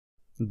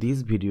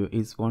This video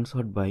is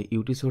sponsored by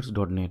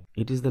Utsource.net.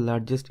 It is the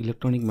largest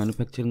electronic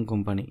manufacturing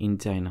company in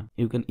China.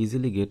 You can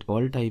easily get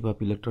all type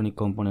of electronic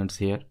components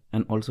here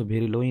and also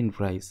very low in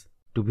price.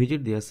 To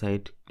visit their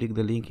site, click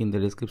the link in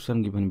the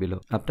description given below.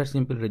 After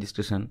simple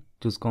registration,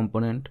 choose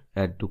component,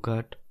 add to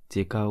cart,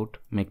 check out,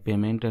 make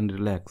payment and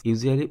relax.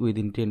 Usually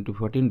within 10 to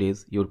 14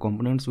 days, your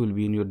components will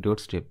be in your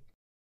doorstep.